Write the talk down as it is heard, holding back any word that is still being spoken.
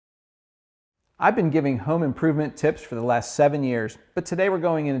I've been giving home improvement tips for the last 7 years, but today we're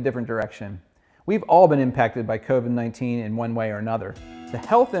going in a different direction. We've all been impacted by COVID-19 in one way or another. The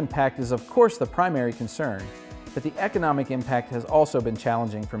health impact is of course the primary concern, but the economic impact has also been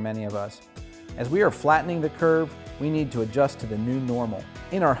challenging for many of us. As we are flattening the curve, we need to adjust to the new normal.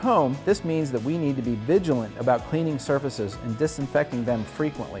 In our home, this means that we need to be vigilant about cleaning surfaces and disinfecting them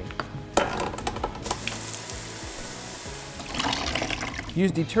frequently.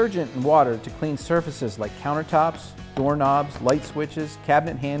 Use detergent and water to clean surfaces like countertops, doorknobs, light switches,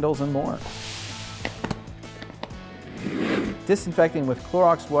 cabinet handles, and more. Disinfecting with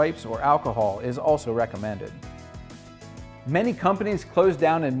Clorox wipes or alcohol is also recommended. Many companies closed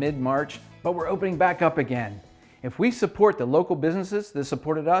down in mid-March, but we're opening back up again. If we support the local businesses that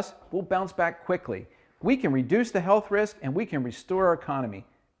supported us, we'll bounce back quickly. We can reduce the health risk and we can restore our economy.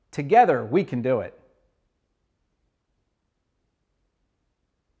 Together, we can do it.